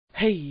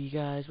Hey you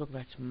guys, welcome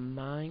back to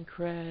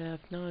Minecraft.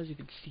 Now as you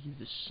can see,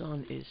 the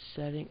sun is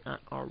setting on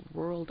our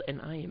world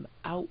and I am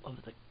out of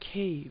the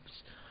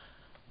caves.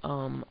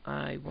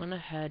 I went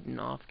ahead and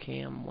off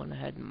cam, went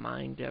ahead and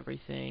mined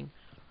everything.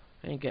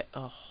 I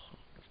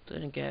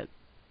didn't get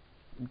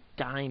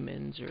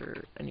diamonds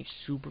or any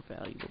super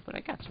valuable, but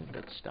I got some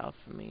good stuff.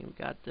 I mean, we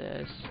got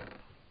this,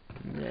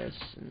 and this,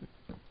 and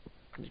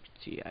as you can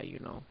see,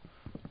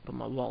 put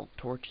my wall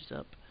torches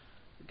up.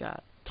 We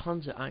got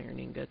tons of iron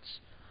ingots.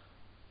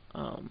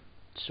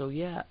 So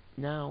yeah,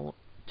 now,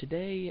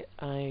 today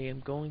I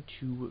am going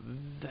to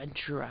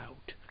venture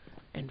out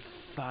and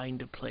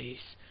find a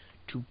place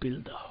to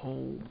build a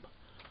home.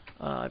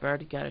 I've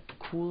already got a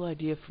cool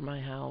idea for my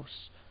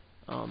house.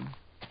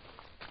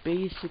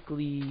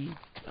 Basically,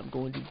 I'm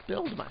going to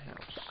build my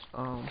house.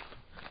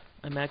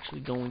 I'm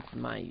actually going to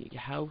my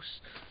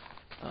house,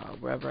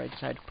 wherever I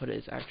decide to put it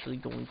is actually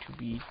going to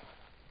be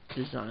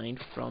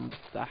designed from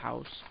the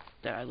house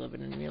that I live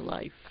in real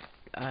life.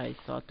 I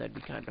thought that'd be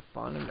kind of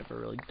fun. I've never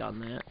really done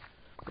that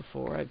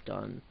before. I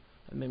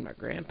made my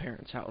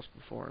grandparents' house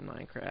before in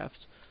Minecraft.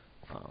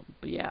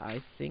 But yeah,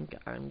 I think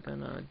I'm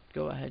gonna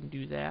go ahead and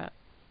do that.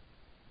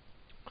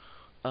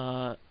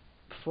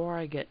 Before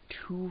I get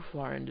too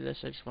far into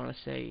this, I just want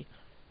to say,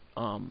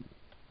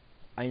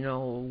 I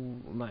know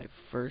my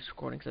first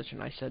recording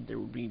session I said there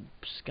would be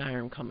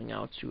Skyrim coming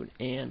out soon,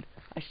 and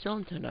I still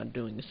intend on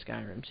doing the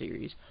Skyrim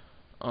series.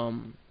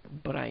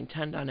 But I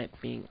intend on it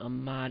being a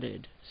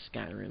modded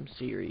Skyrim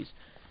series,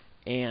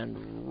 and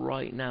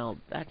right now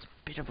that's a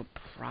bit of a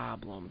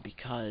problem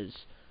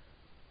because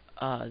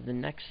the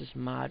Nexus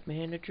Mod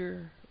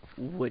Manager,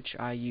 which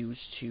I use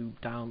to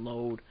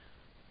download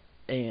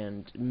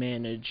and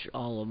manage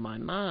all of my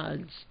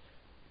mods,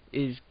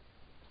 is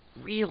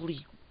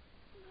really,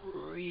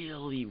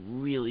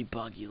 really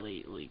buggy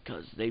lately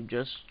because they've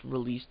just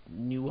released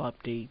new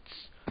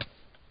updates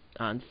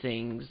on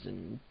things,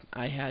 and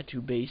I had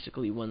to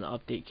basically, when the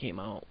update came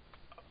out,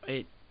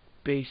 it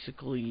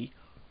basically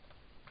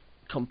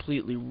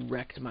completely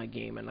wrecked my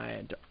game, and I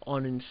had to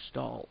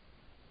uninstall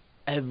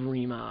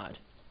every mod.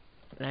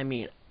 And I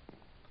mean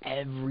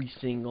every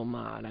single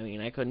mod. I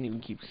mean, I couldn't even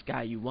keep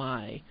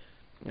SkyUI,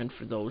 and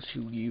for those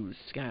who use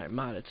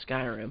modded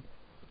Skyrim,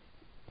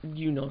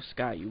 you know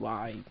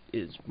SkyUI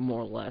is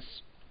more or less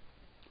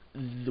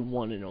the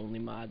one and only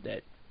mod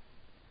that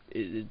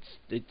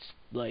it's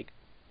like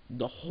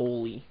the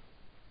holy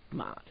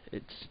mod.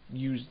 It's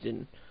used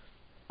in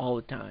all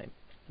the time.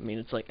 I mean,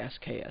 it's like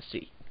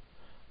SKSE.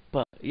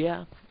 But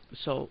yeah,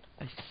 so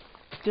I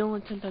still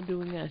intend on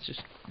doing that. It's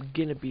just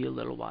gonna be a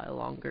little while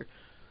longer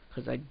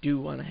because I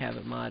do want to have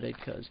it modded.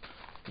 Because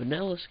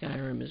vanilla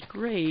Skyrim is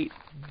great,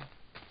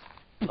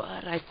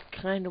 but I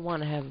kind of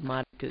want to have it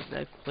modded because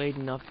I've played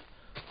enough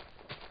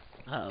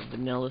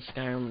vanilla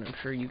Skyrim, and I'm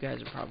sure you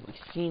guys have probably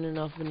seen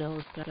enough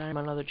vanilla Skyrim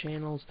on other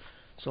channels.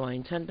 So I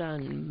intend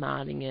on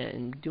modding it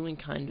and doing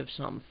kind of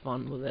something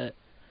fun with it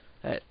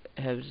that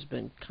has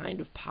been kind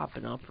of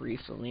popping up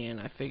recently, and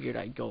I figured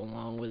I'd go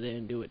along with it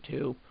and do it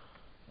too.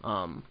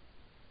 And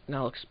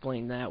I'll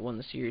explain that when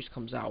the series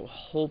comes out,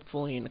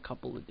 hopefully in a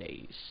couple of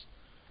days.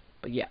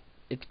 But yeah,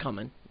 it's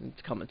coming.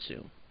 It's coming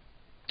soon.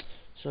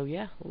 So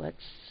yeah,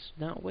 let's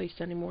not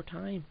waste any more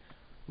time.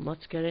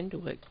 Let's get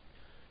into it.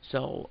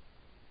 So,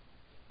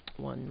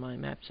 when my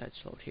map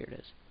site's load, here it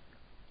is.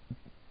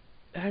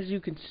 As you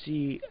can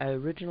see,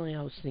 originally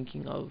I was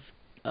thinking of,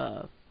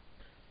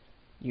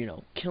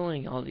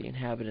 killing all the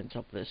inhabitants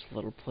of this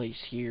little place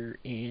here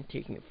and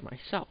taking it for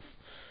myself.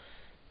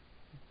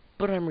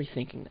 But I'm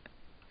rethinking that.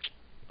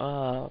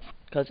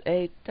 Because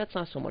A, that's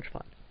not so much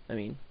fun. I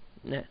mean,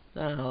 nah,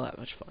 not all that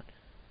much fun.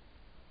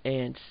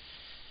 And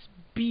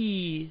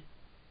B,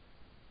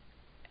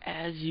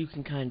 as you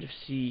can kind of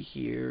see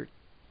here,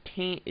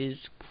 Taint is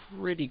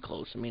pretty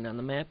close. I mean, on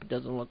the map it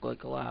doesn't look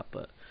like a lot,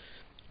 but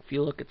if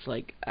you look, it's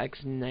like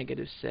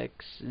x-6,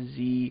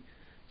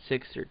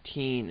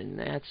 z613, and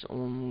that's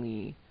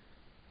only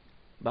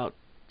about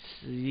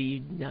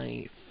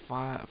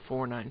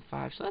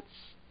z495, so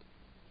that's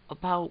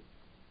about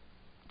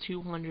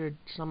 200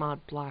 some odd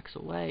blocks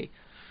away.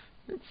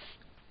 It's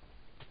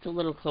a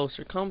little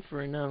closer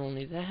comfort, and not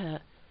only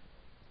that,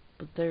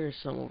 but there's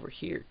some over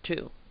here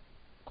too,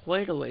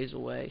 quite a ways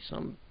away.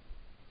 Some,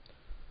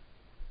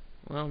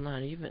 well,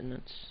 not even.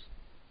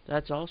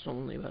 That's also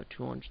only about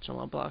 200 some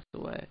odd blocks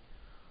away.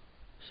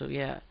 So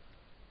yeah,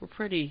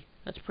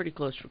 that's pretty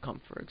close for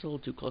comfort. It's a little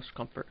too close for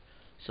comfort.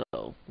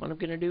 So what I'm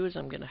gonna do is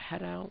I'm gonna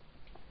head out,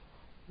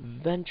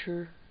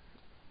 venture,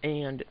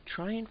 and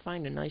try and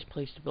find a nice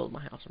place to build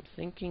my house. I'm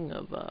thinking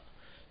of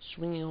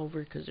swinging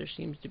over because there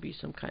seems to be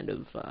some kind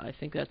of I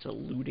think that's a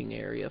looting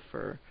area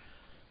for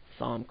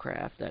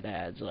Thaumcraft that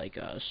adds like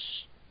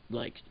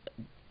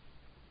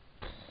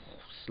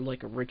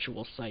a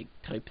ritual site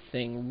type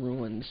thing,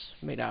 ruins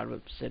made out of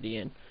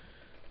obsidian.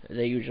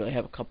 They usually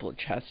have a couple of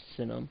chests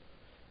in them.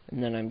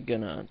 And then I'm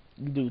gonna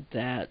loot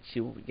that, see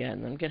what we get,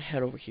 and then I'm gonna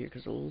head over here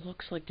because it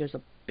looks like there's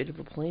a bit of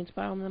a plains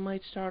biome that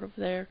might start over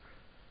there.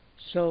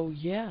 So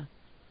yeah,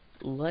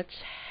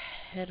 let's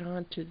head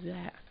on to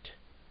that.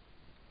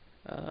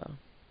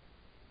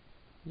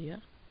 Yeah,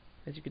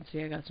 as you can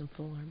see, I got some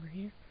full armor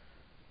here.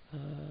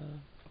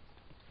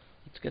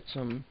 Let's get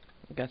some,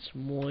 I got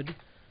some wood.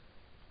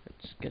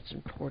 Let's get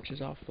some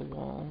torches off the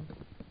wall.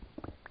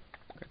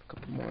 Grab a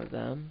couple more of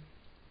them.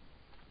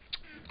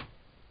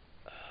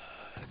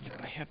 Do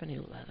I have any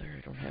leather?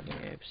 I don't have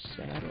any. I have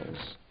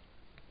saddles.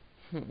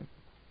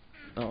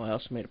 Oh, I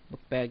also made a book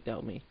bag to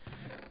help me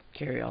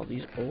carry all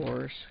these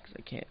ores, because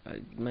I can't,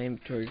 my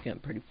inventory's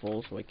getting pretty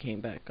full, so I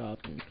came back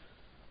up and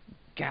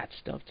got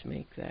stuff to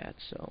make that.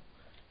 So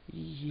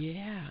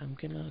yeah, I'm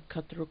gonna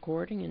cut the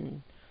recording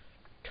and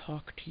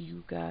talk to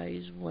you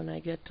guys when I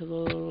get to the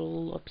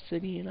little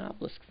obsidian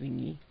obelisk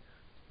thingy.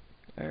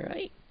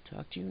 Alright,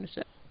 talk to you in a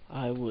sec.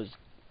 I was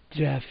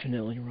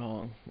definitely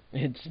wrong.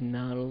 It's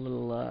not a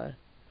little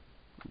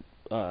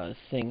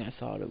thing I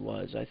thought it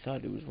was. I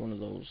thought it was one of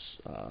those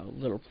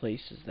little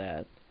places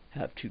that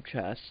have two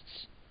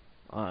chests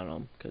on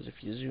them, because if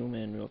you zoom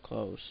in real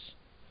close,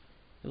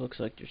 it looks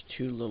like there's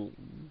two little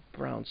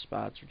brown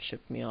spots, which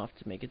shipped me off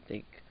to make it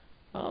think,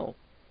 oh,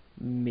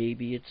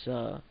 maybe it's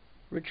a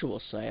ritual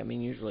site. I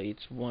mean, usually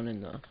it's one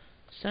in the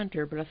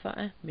center, but I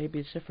thought, maybe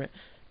it's different.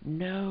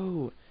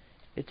 No,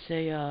 it's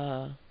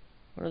a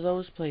one of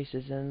those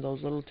places, and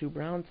those little two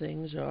brown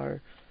things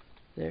are,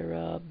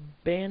 they're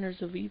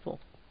banners of evil.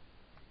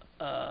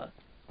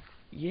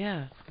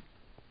 Yeah,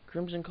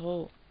 Crimson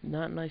Cult,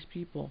 not nice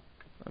people.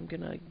 I'm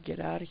gonna get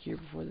out of here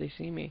before they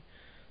see me,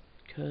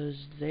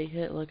 because they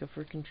hit like a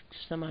freaking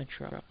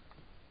semi-truck.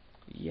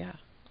 Yeah,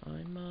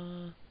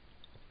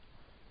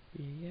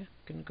 yeah,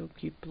 gonna go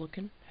keep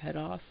looking, head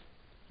off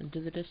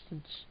into the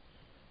distance.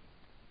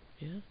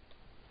 Yeah,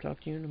 talk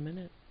to you in a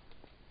minute.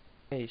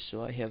 Okay,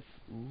 so I have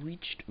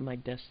reached my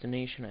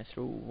destination. I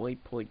threw a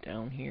waypoint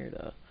down here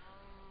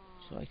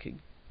so I could,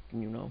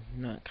 you know,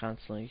 not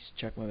constantly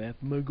check my map.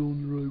 Am I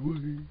going the right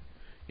way?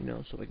 You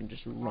know, so I can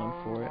just run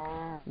for it.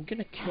 I'm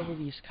gonna kill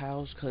these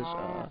cows because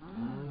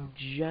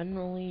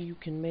generally you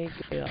can make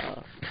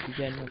if you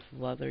get enough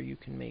leather, you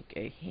can make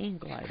a hang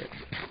glider.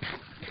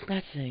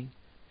 That thing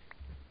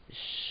is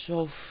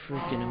so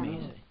freaking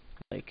amazing.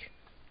 Like,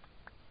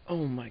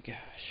 oh my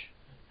gosh,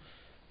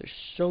 they're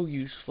so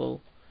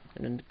useful,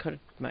 and then to cut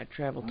my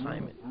travel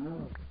time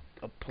in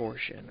a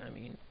portion. I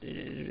mean,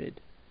 it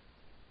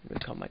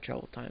would cut my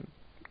travel time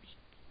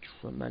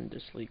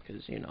tremendously,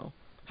 because you know,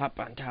 hop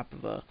on top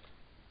of a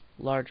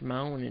large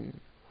mountain and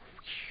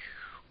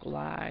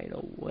glide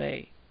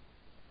away.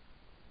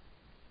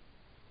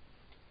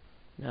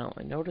 Now,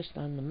 I noticed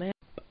on the map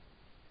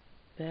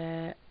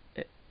that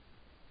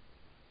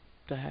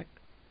the heck?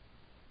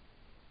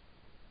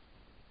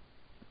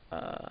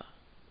 Oh,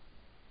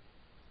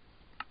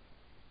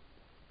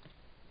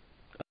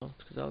 it's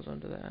because I was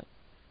under that.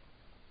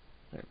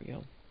 There we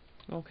go.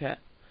 Okay.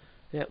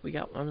 Yeah, we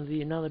got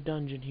another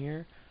dungeon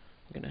here.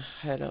 I'm gonna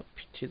head up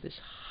to this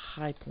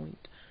high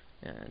point,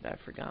 and I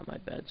forgot my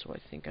bed, so I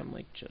think I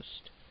might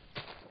just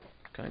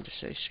kind of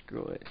say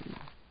screw it and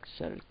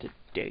set it to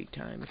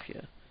daytime, if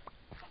you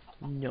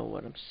know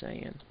what I'm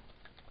saying.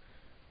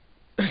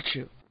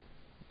 Achoo.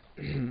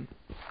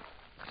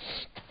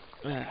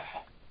 Well,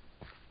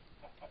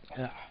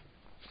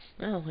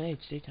 hey,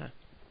 it's daytime.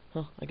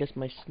 Well, I guess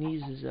my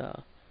sneeze is,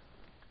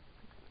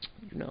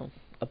 you know,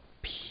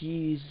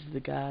 appease the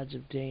gods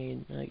of day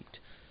and night,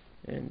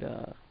 and,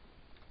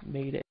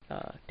 made it,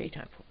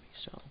 daytime for me,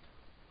 so,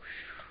 whew,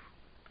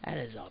 that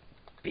is a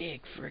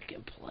big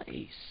frickin'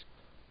 place.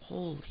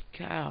 Holy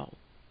cow.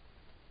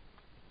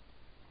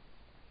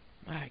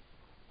 My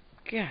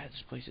god,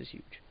 this place is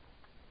huge.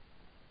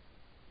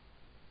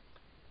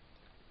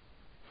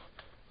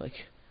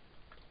 Like,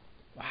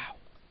 wow.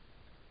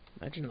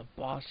 Imagine the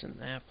boss in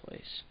that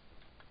place.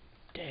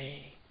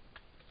 Dang.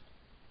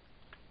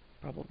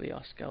 Probably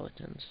all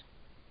skeletons.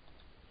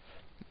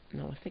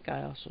 No, I think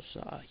I also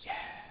saw, yeah,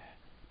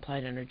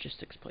 Applied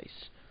Energistics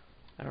place.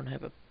 I don't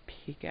have a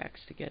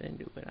pickaxe to get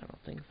into it, I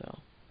don't think, though.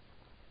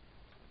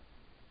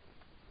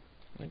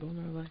 Am I going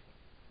the right way?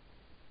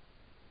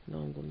 No,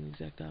 I'm going the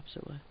exact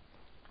opposite way.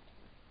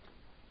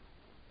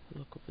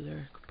 Look over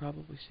there, I could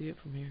probably see it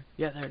from here.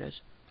 Yeah, there it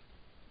is.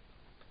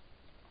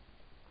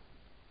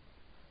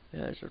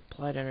 Yeah, there's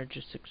Applied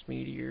Energistics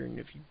meteor, and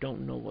if you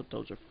don't know what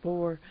those are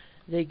for,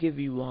 they give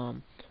you,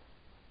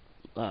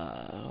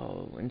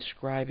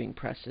 inscribing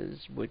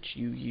presses, which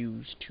you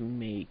use to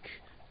make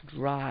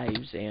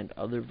drives and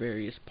other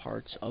various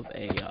parts of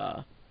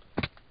a,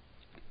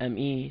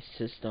 ME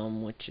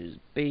system, which is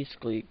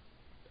basically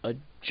a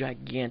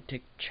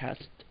gigantic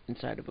chest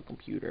inside of a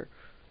computer,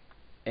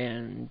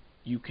 and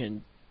you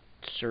can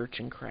search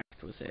and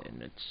craft with it,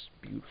 and it's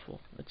beautiful.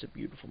 It's a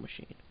beautiful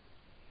machine,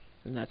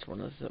 and that's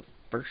one of the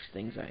first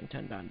things I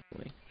intend on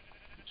doing,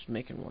 just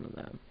making one of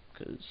them,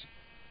 because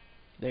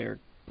they're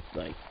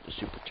like the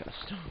super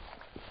chest,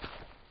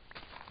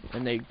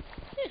 and they're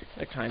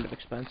kind of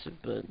expensive,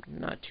 but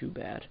not too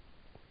bad.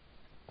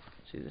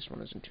 See, this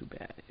one isn't too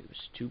bad. It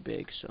was too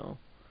big, so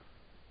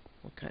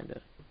we'll kind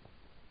of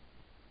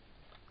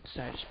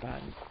side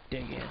spot and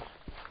dig in.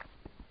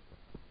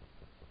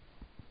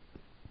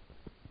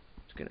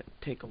 It's gonna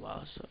take a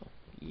while, so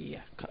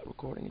Yeah, cut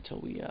recording until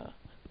we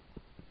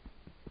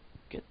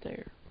get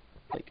there.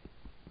 Like,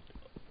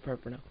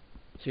 forever now.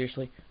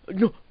 Seriously.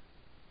 No!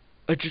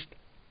 I just...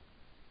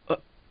 Uh,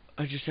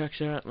 I just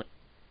accidentally...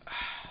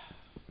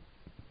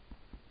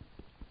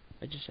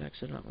 I just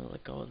accidentally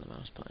let go of the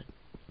mouse button.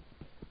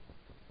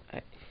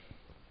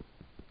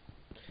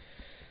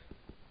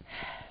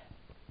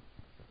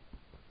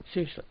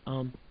 Seriously,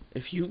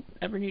 if you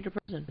ever need a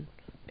prison,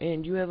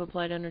 and you have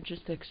Applied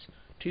Energistics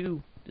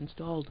 2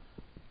 installed,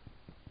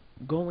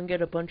 go and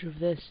get a bunch of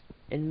this,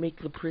 and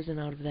make the prison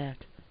out of that.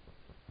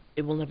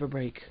 It will never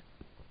break.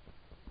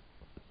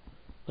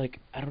 Like,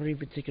 I don't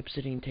even think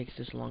Obsidian takes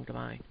this long to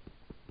mine.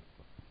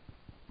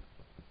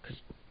 Cause,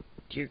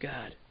 dear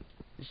God,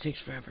 this takes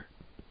forever.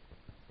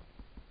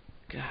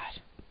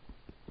 God.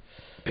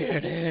 Put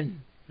it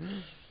in!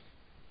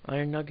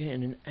 Iron nugget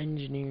and an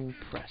engineering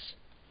press.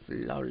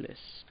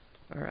 Flawless.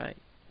 Alright.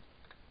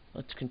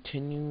 Let's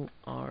continue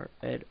our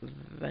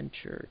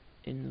adventure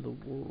in the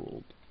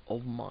world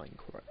of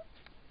Minecraft.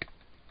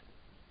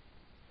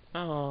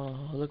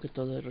 Oh, look at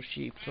the little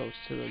sheep close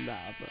to the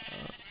lava.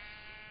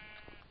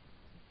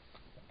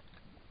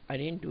 I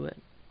didn't do it.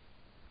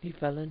 He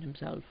fell in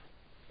himself.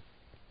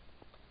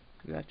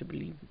 You have to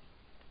believe me.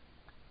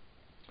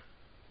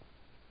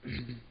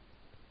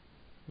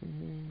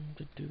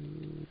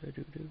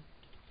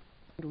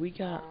 We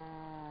got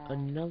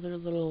another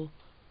little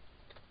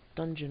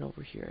dungeon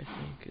over here, I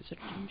think. Is it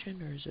a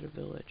dungeon or is it a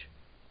village?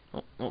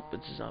 Oh, nope,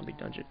 it's a zombie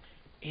dungeon.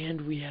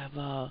 And we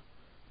have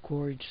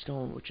quarried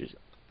stone, which is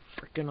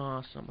freaking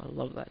awesome. I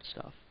love that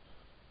stuff.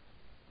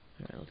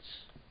 Alright,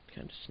 let's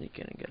kind of sneak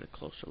in and get a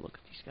closer look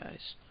at these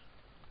guys.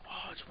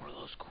 Oh, it's one of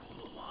those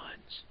cool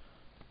ones.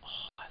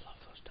 Oh, I love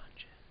those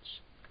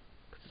dungeons.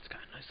 Because it's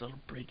got a nice little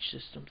bridge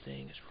system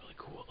thing. It's really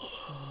cool.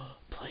 Oh,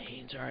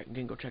 planes. Alright, I'm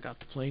gonna go check out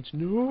the planes.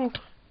 No!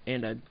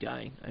 And I'm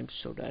dying. I'm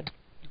so dead.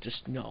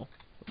 Just no.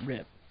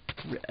 Rip.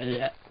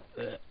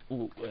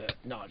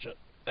 Nausea.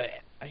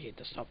 I hate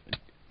this stuff. It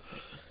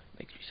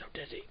makes me so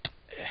dizzy.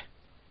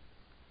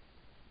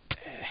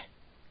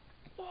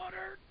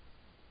 Water.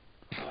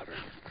 Water.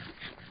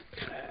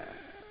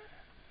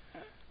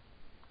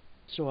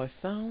 So I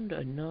found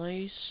a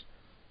nice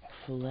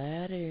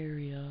flat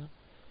area.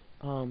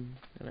 And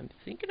I'm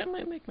thinking I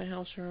might make my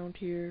house around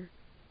here.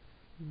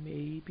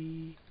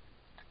 Maybe.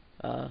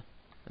 I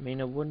mean,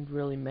 it wouldn't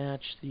really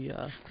match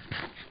the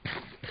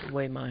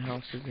way my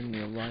house is in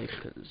real life,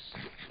 because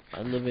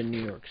I live in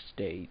New York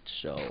State,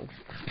 so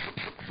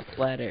a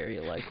flat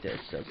area like this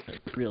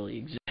doesn't really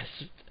exist.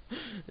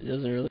 It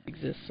doesn't really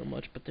exist so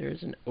much, but there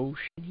is an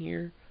ocean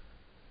here.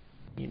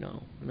 You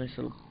know, a nice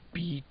little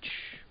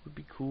beach would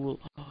be cool.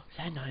 Oh, is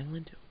that an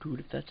island?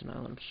 Dude, if that's an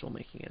island, I'm so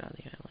making it on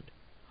the island.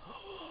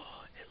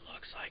 Oh, it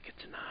looks like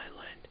it's an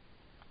island.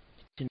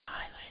 It's an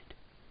island.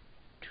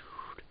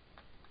 Dude.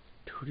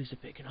 Dude, is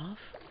it big enough?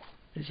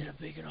 Is it a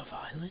big enough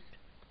island?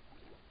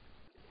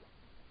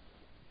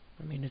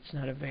 I mean, it's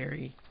not it's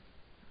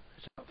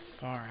not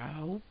far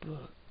out,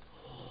 but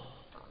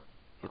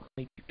it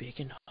might be big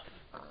enough.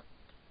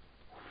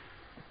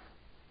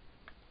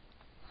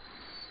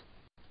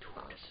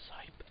 Dude, this is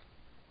hype.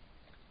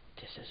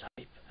 This is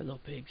hype. Hello,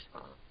 pigs.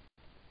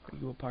 Are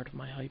you a part of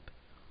my hype?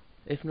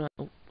 If not,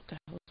 oh, what the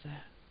hell is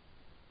that?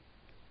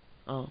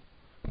 Oh,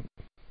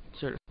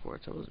 certain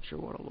sports. I wasn't sure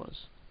what it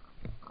was.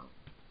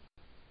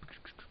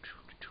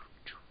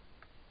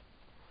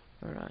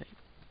 Alright.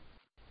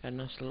 Got a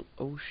nice little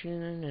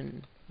ocean,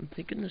 and I'm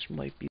thinking this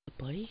might be the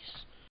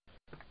place.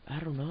 I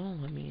don't know.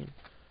 I mean,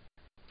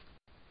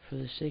 for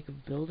the sake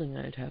of building,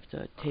 I'd have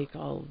to take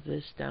all of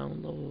this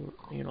down low,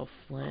 you know,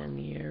 flatten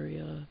the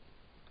area.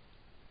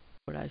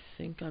 But I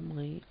think I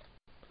might.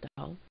 What the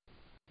hell?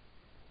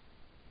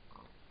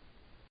 What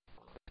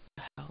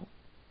the hell?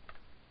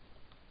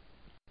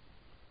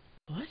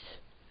 What?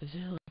 Is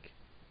it like...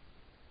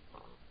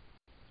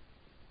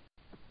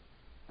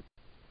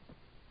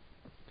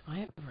 Do I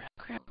have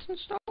Railcraft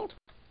installed?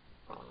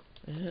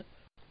 Is it?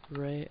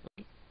 Rail...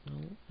 No,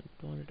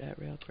 I wanted to add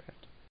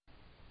Railcraft.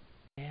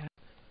 Add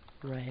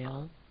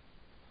Rail.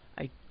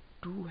 I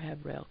do have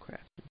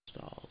Railcraft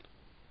installed.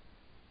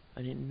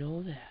 I didn't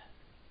know that.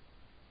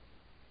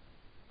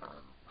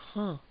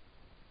 Huh.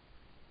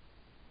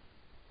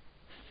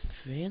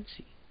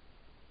 Fancy.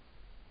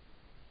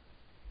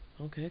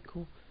 Okay,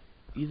 cool.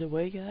 Either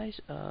way, guys,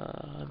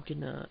 I'm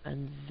gonna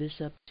end this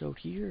episode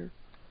here.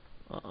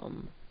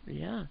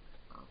 Yeah.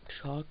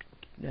 I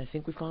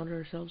think we found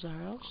ourselves a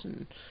house,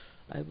 and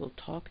I will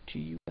talk to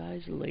you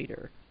guys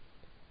later.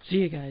 See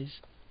you guys.